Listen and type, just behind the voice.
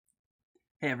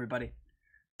Hey everybody.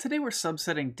 Today we're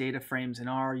subsetting data frames in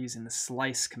R using the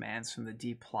slice commands from the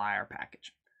dplyr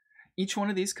package. Each one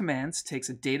of these commands takes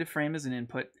a data frame as an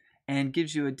input and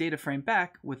gives you a data frame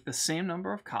back with the same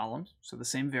number of columns, so the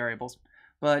same variables,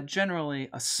 but generally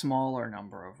a smaller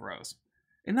number of rows.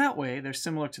 In that way, they're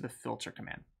similar to the filter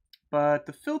command. But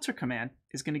the filter command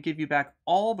is going to give you back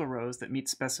all the rows that meet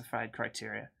specified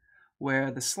criteria,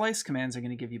 where the slice commands are going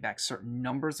to give you back certain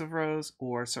numbers of rows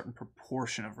or a certain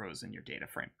proportion of rows in your data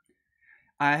frame.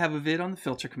 I have a vid on the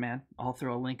filter command. I'll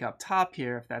throw a link up top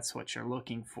here if that's what you're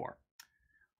looking for.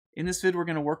 In this vid, we're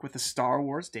going to work with the Star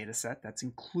Wars dataset that's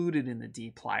included in the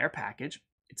dplyr package.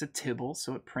 It's a Tibble,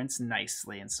 so it prints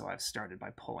nicely, and so I've started by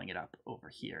pulling it up over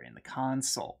here in the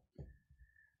console.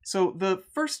 So the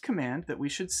first command that we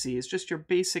should see is just your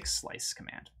basic slice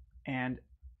command. And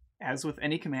as with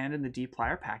any command in the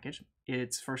dplyr package,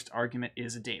 its first argument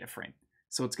is a data frame.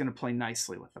 So it's going to play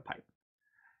nicely with the pipe.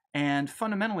 And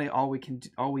fundamentally, all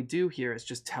we do here is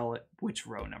just tell it which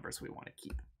row numbers we want to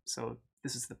keep. So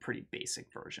this is the pretty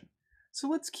basic version. So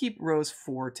let's keep rows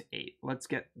 4 to 8. Let's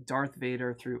get Darth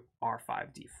Vader through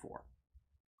R5D4.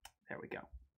 There we go.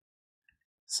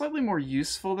 Slightly more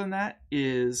useful than that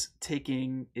is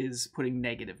putting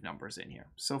negative numbers in here.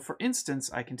 So for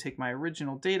instance, I can take my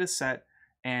original data set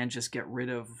and just get rid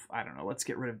of, I don't know, let's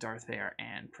get rid of Darth Vader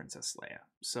and Princess Leia.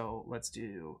 So let's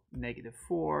do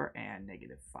 -4 and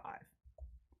 -5.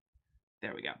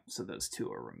 There we go. So those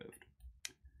two are removed.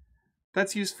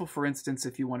 That's useful, for instance,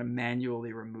 if you want to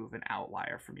manually remove an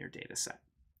outlier from your data set.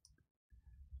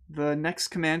 The next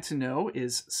command to know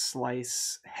is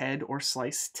slice head or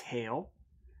slice tail.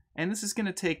 And this is going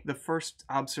to take the first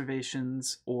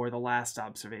observations or the last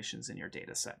observations in your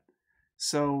data set.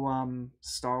 So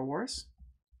Star Wars.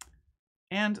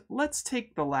 And let's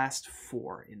take the last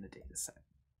 4 in the data set.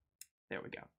 There we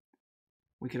go.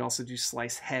 We could also do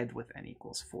slice head with n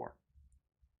equals 4.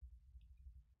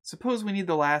 Suppose we need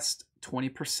the last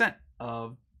 20%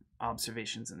 of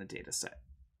observations in the data set.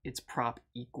 Its prop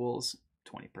equals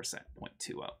 20%,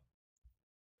 0.20.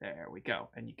 There we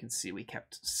go. And you can see we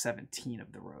kept 17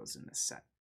 of the rows in this set.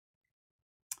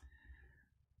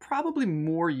 Probably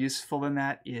more useful than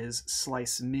that is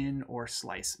slice min or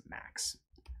slice max.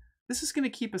 This is going to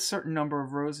keep a certain number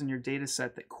of rows in your data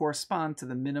set that correspond to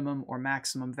the minimum or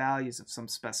maximum values of some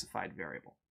specified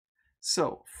variable.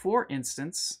 So, for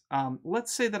instance,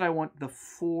 let's say that I want the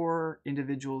 4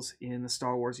 individuals in the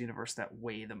Star Wars universe that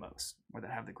weigh the most, or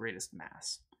that have the greatest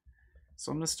mass.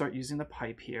 So I'm going to start using the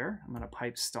pipe here. I'm going to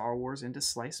pipe Star Wars into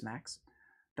slice max.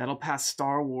 That'll pass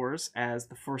Star Wars as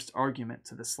the first argument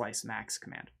to the slice max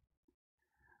command.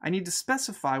 I need to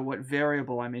specify what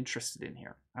variable I'm interested in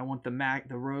here. I want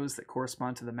the rows that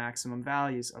correspond to the maximum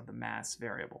values of the mass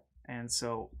variable. And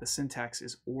so the syntax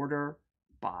is order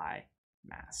by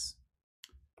mass.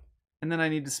 And then I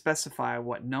need to specify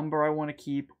what number I want to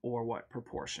keep or what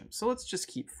proportion. So let's just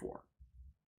keep 4.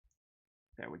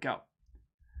 There we go.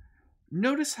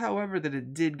 Notice, however, that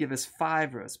it did give us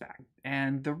 5 rows back.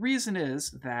 And the reason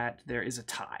is that there is a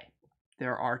tie.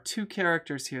 There are 2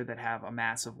 characters here that have a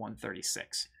mass of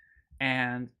 136.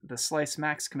 And the slice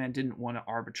max command didn't want to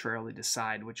arbitrarily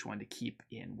decide which one to keep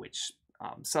in which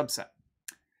subset.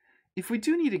 If we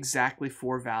do need exactly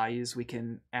 4 values, we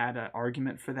can add an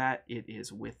argument for that. It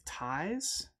is with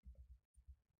ties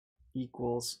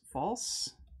equals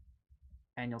false.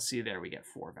 And you'll see there we get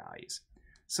 4 values.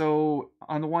 So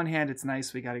on the one hand, it's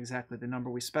nice we got exactly the number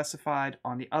we specified.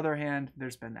 On the other hand,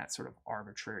 there's been that sort of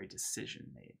arbitrary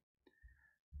decision made.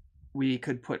 We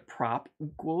could put prop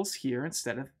equals here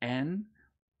instead of n.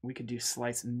 We could do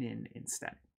slice min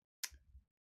instead.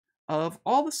 Of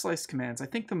all the slice commands, I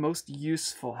think the most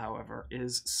useful, however,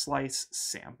 is slice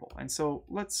sample. And so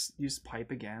let's use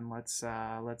pipe again. Let's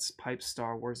pipe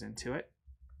Star Wars into it.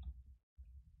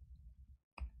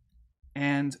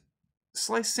 And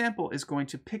slice sample is going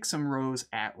to pick some rows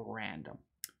at random.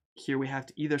 Here we have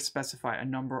to either specify a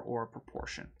number or a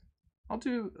proportion. I'll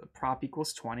do prop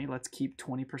equals 20. Let's keep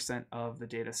 20% of the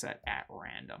data set at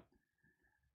random.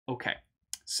 Okay,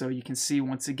 so you can see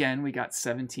once again we got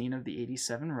 17 of the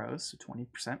 87 rows, so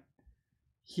 20%.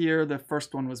 Here the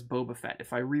first one was Boba Fett.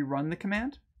 If I rerun the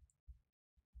command,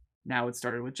 now it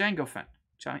started with Jango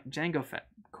Fett,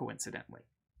 coincidentally.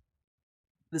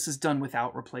 This is done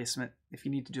without replacement. If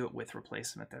you need to do it with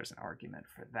replacement, there's an argument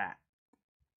for that.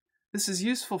 This is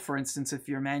useful, for instance, if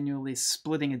you're manually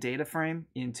splitting a data frame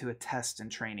into a test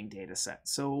and training data set.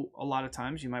 So a lot of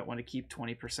times you might want to keep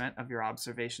 20% of your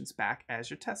observations back as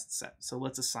your test set. So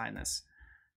let's assign this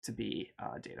to be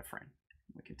a data frame.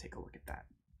 We can take a look at that.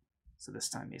 So this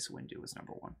time Mace Windu was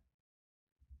number 1.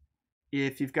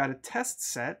 If you've got a test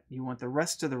set, you want the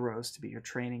rest of the rows to be your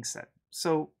training set.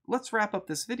 So let's wrap up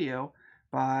this video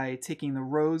by taking the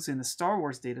rows in the Star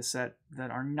Wars dataset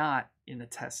that are not in the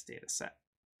test dataset.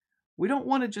 We don't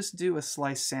want to just do a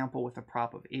slice sample with a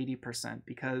prop of 80%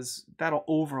 because that'll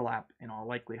overlap in all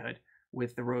likelihood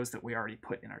with the rows that we already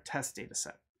put in our test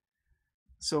dataset.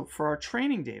 So for our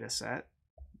training dataset,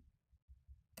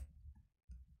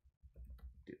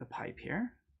 do the pipe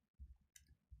here.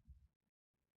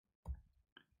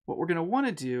 What we're going to want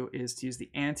to do is to use the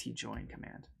anti-join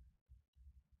command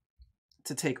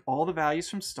to take all the values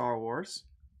from Star Wars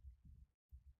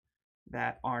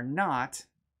that are not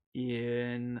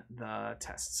in the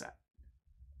test set.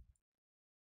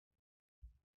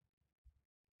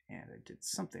 And I did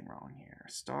something wrong here.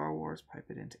 Star Wars, pipe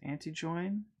it into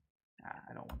anti-join.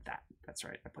 I don't want that. That's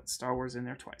right. I put Star Wars in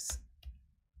there twice.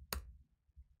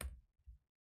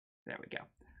 There we go.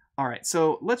 All right,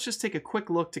 so let's just take a quick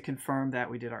look to confirm that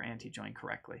we did our anti-join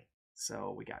correctly.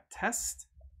 So we got test.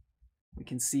 We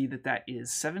can see that that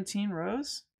is 17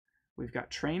 rows. We've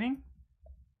got training.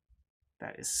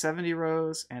 That is 70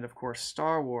 rows. And of course,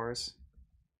 Star Wars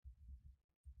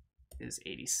is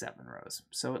 87 rows.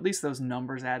 So at least those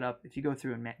numbers add up. If you go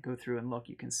through and look,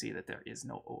 you can see that there is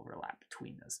no overlap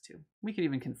between those two. We could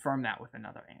even confirm that with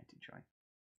another anti-join.